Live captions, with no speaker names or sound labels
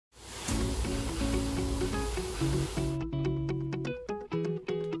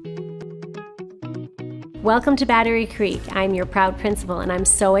Welcome to Battery Creek. I'm your proud principal, and I'm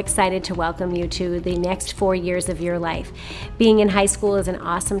so excited to welcome you to the next 4 years of your life. Being in high school is an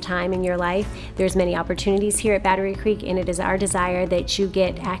awesome time in your life. There's many opportunities here at Battery Creek, and it is our desire that you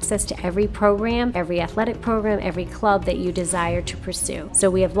get access to every program, every athletic program, every club that you desire to pursue. So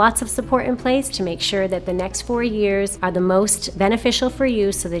we have lots of support in place to make sure that the next 4 years are the most beneficial for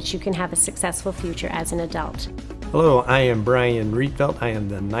you so that you can have a successful future as an adult. Hello, I am Brian Rietveld. I am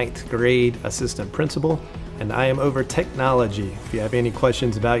the 9th grade assistant principal, and I am over technology. If you have any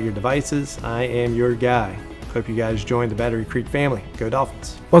questions about your devices, I am your guy. Hope you guys join the Battery Creek family. Go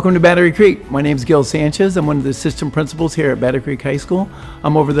Dolphins. Welcome to Battery Creek. My name is Gil Sanchez. I'm one of the assistant principals here at Battery Creek High School.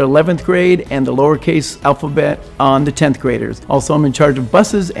 I'm over the 11th grade and the lowercase alphabet on the 10th graders. Also, I'm in charge of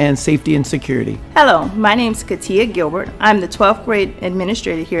buses and safety and security. Hello, my name is Katia Gilbert. I'm the 12th grade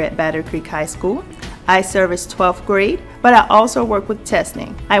administrator here at Battery Creek High School. I service 12th grade, but I also work with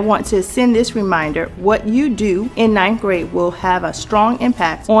testing. I want to send this reminder: what you do in 9th grade will have a strong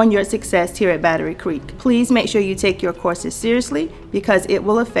impact on your success here at Battery Creek. Please make sure you take your courses seriously because it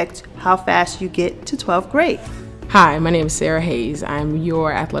will affect how fast you get to 12th grade. Hi, my name is Sarah Hayes. I'm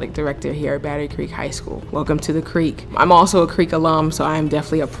your athletic director here at Battery Creek High School. Welcome to the Creek. I'm also a Creek alum, so I'm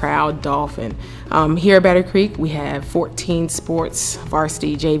definitely a proud Dolphin. Here at Battery Creek, we have 14 sports,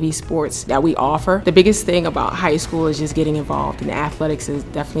 varsity, JV sports that we offer. The biggest thing about high school is just getting involved, and athletics is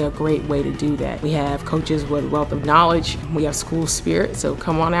definitely a great way to do that. We have coaches with a wealth of knowledge. We have school spirit, so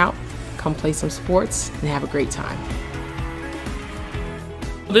come on out, come play some sports, and have a great time.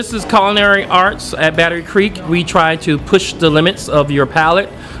 This is culinary arts at Battery Creek. We try to push the limits of your palate,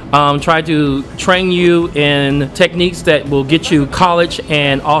 try to train you in techniques that will get you college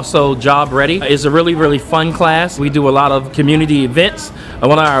and also job ready. It's a really fun class. We do a lot of community events.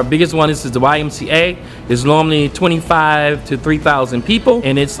 One of our biggest ones is the YMCA. It's normally 25 to 3,000 people,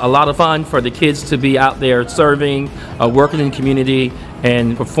 and it's a lot of fun for the kids to be out there serving, working in the community,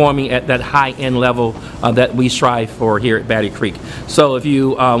 and performing at that high-end level that we strive for here at Battery Creek. So if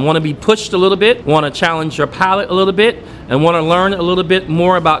you want to be pushed a little bit, want to challenge your palate a little bit, and want to learn a little bit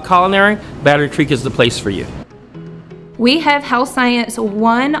more about culinary, Battery Creek is the place for you. We have Health Science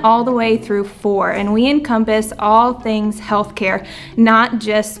 1 all the way through 4, and we encompass all things healthcare, not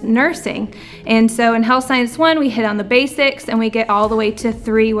just nursing. And so in Health Science 1, we hit on the basics, and we get all the way to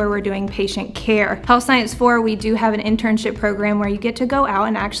 3 where we're doing patient care. Health Science 4, we do have an internship program where you get to go out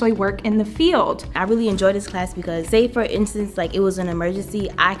and actually work in the field. I really enjoyed this class because, say for instance, like it was an emergency,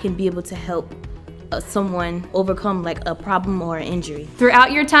 I can be able to help someone overcome like a problem or an injury.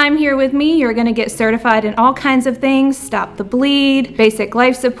 Throughout your time here with me, you're going to get certified in all kinds of things: stop the bleed, basic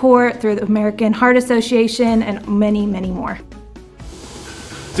life support through the American Heart Association, and many more.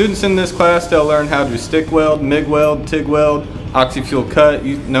 Students in this class, they'll learn how to stick weld, MIG weld, TIG weld, oxy-fuel cut.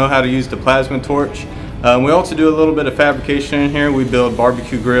 You know how to use the plasma torch. We also do a little bit of fabrication in here. We build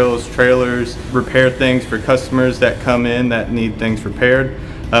barbecue grills, trailers, repair things for customers that come in that need things repaired.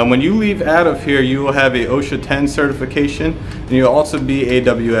 When you leave out of here, you will have a OSHA 10 certification, and you'll also be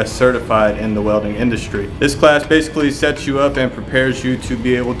AWS certified in the welding industry. This class basically sets you up and prepares you to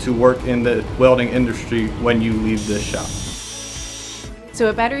be able to work in the welding industry when you leave this shop. So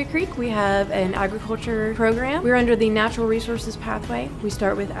at Battery Creek, we have an agriculture program. We're under the natural resources pathway. We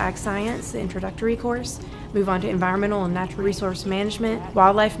start with ag science, the introductory course, move on to environmental and natural resource management,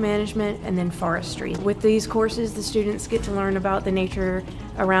 wildlife management, and then forestry. With these courses, the students get to learn about the nature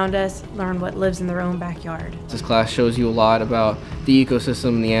around us, learn what lives in their own backyard. This class shows you a lot about the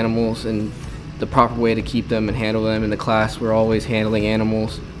ecosystem and the animals and the proper way to keep them and handle them. In the class, we're always handling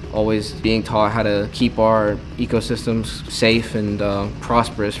animals, always being taught how to keep our ecosystems safe and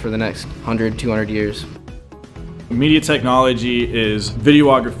prosperous for the next 100, 200 years. Media technology is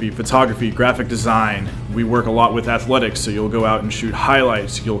videography, photography, graphic design. We work a lot with athletics, so you'll go out and shoot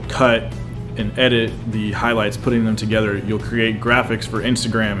highlights, you'll cut and edit the highlights, putting them together. You'll create graphics for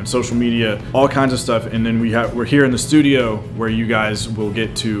Instagram and social media, all kinds of stuff. And then we're here in the studio where you guys will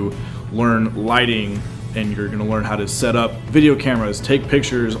get to learn lighting, and you're going to learn how to set up video cameras, take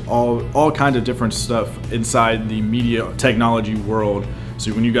pictures, all kinds of different stuff inside the media technology world.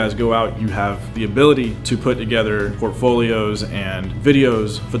 So when you guys go out, you have the ability to put together portfolios and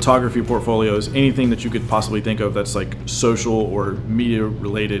videos, photography portfolios, anything that you could possibly think of that's like social or media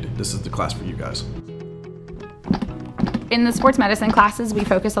related. This is the class for you guys. In the sports medicine classes, we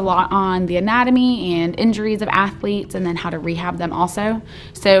focus a lot on the anatomy and injuries of athletes and then how to rehab them also.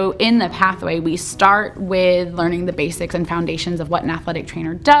 So in the pathway, we start with learning the basics and foundations of what an athletic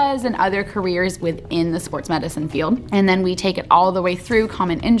trainer does and other careers within the sports medicine field. And then we take it all the way through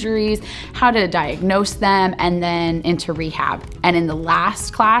common injuries, how to diagnose them, and then into rehab. And in the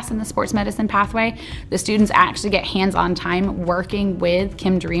last class in the sports medicine pathway, the students actually get hands-on time working with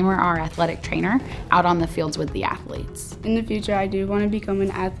Kim Dreamer, our athletic trainer, out on the fields with the athletes. In the future, I do want to become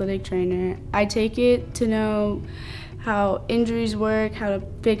an athletic trainer. I take it to know how injuries work, how to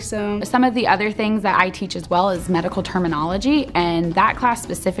fix them. Some of the other things that I teach as well is medical terminology, and that class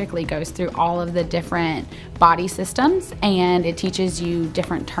specifically goes through all of the different body systems, and it teaches you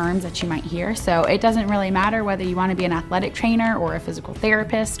different terms that you might hear. So it doesn't really matter whether you want to be an athletic trainer or a physical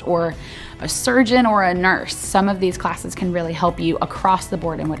therapist or a surgeon or a nurse. Some of these classes can really help you across the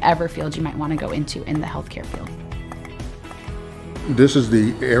board in whatever field you might want to go into in the healthcare field. This is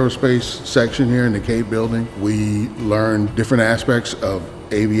the aerospace section here in the Cape building. We learn different aspects of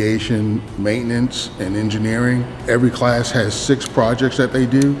aviation maintenance and engineering. Every class has 6 projects that they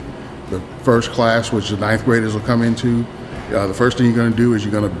do. The first class, which the 9th graders will come into, the first thing you're going to do is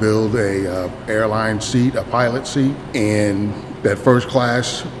you're going to build a airline seat, a pilot seat. And that first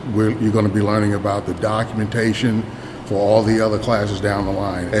class, you're going to be learning about the documentation for all the other classes down the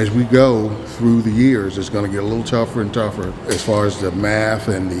line. As we go through the years, it's going to get a little tougher and tougher as far as the math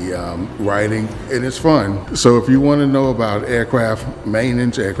and the writing, and it's fun. So if you want to know about aircraft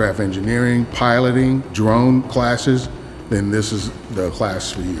maintenance, aircraft engineering, piloting, drone classes, then this is the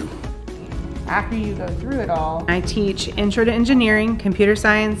class for you. After you go through it all, I teach Intro to Engineering, Computer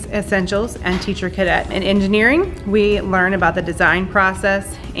Science Essentials, and Teacher Cadet. In engineering, we learn about the design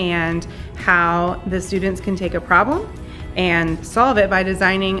process and how the students can take a problem and solve it by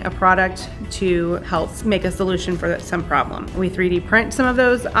designing a product to help make a solution for some problem. We 3D print some of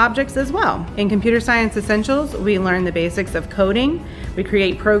those objects as well. In Computer Science Essentials, we learn the basics of coding. We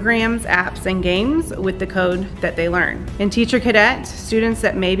create programs, apps, and games with the code that they learn. In Teacher Cadet, students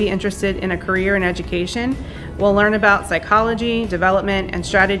that may be interested in a career in education will learn about psychology, development, and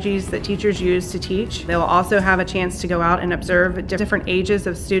strategies that teachers use to teach. They will also have a chance to go out and observe different ages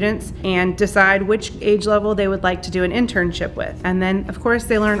of students and decide which age level they would like to do an internship with. And then, of course,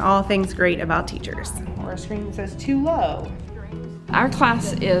 they learn all things great about teachers. or a screen that says too low. Our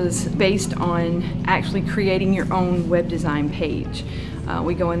class is based on actually creating your own web design page.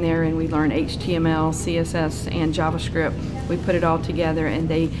 We go in there and we learn HTML, CSS, and JavaScript. We put it all together and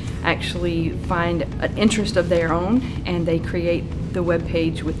they actually find an interest of their own and they create the web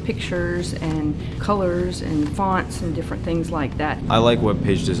page with pictures and colors and fonts and different things like that. I like web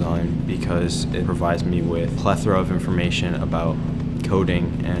page design because it provides me with a plethora of information about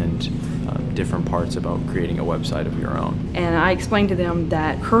coding and different parts about creating a website of your own. And I explained to them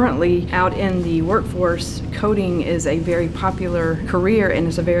that currently out in the workforce, coding is a very popular career and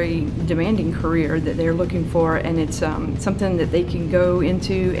it's a very demanding career that they're looking for, and it's something that they can go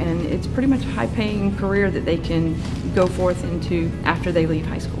into, and it's pretty much a high-paying career that they can go forth into after they leave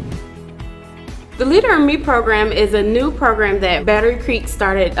high school. The Leader in Me program is a new program that Battery Creek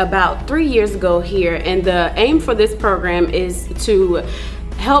started about 3 years ago here, and the aim for this program is to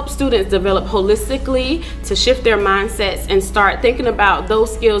help students develop holistically, to shift their mindsets and start thinking about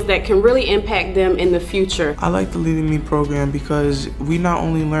those skills that can really impact them in the future. I like the Leading Me program because we not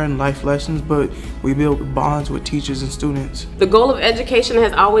only learn life lessons, but we build bonds with teachers and students. The goal of education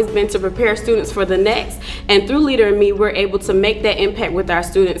has always been to prepare students for the next, and through Leader in Me, we're able to make that impact with our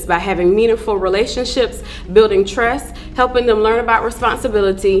students by having meaningful relationships, building trust, helping them learn about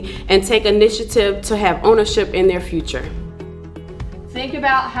responsibility, and take initiative to have ownership in their future. Think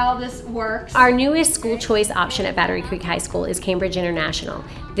about how this works. Our newest school choice option at Battery Creek High School is Cambridge International.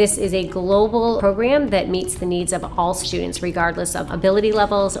 This is a global program that meets the needs of all students regardless of ability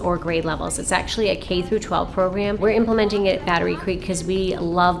levels or grade levels. It's actually a K through 12 program. We're implementing it at Battery Creek because we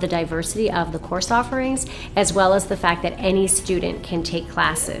love the diversity of the course offerings as well as the fact that any student can take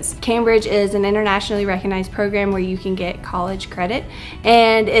classes. Cambridge is an internationally recognized program where you can get college credit,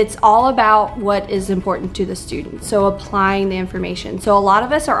 and it's all about what is important to the student, so applying the information. So a lot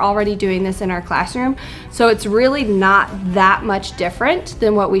of us are already doing this in our classroom, so it's really not that much different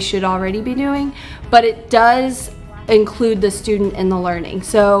than what we should already be doing, but it does include the student in the learning.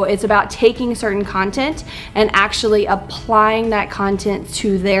 So it's about taking certain content and actually applying that content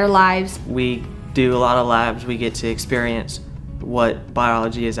to their lives. We do a lot of labs, we get to experience what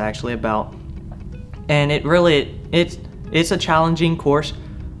biology is actually about. And it's a challenging course,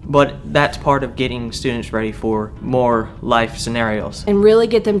 but that's part of getting students ready for more life scenarios. And really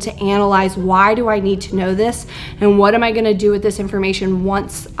get them to analyze, why do I need to know this, and what am I going to do with this information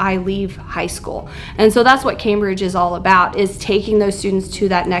once I leave high school? And so that's what Cambridge is all about, is taking those students to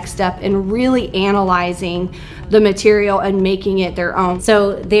that next step and really analyzing the material and making it their own.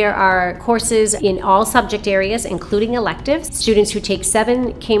 So there are courses in all subject areas, including electives. Students who take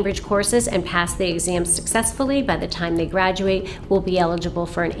 7 Cambridge courses and pass the exams successfully by the time they graduate will be eligible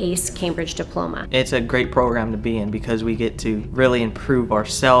for an ACE Cambridge Diploma. It's a great program to be in because we get to really improve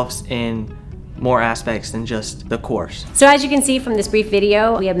ourselves in more aspects than just the course. So as you can see from this brief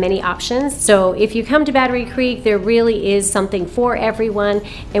video, we have many options. So if you come to Battery Creek, there really is something for everyone,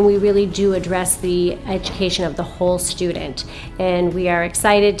 and we really do address the education of the whole student. And we are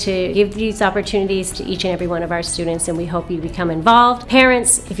excited to give these opportunities to each and every one of our students, and we hope you become involved.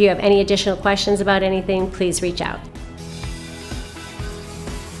 Parents, if you have any additional questions about anything, please reach out.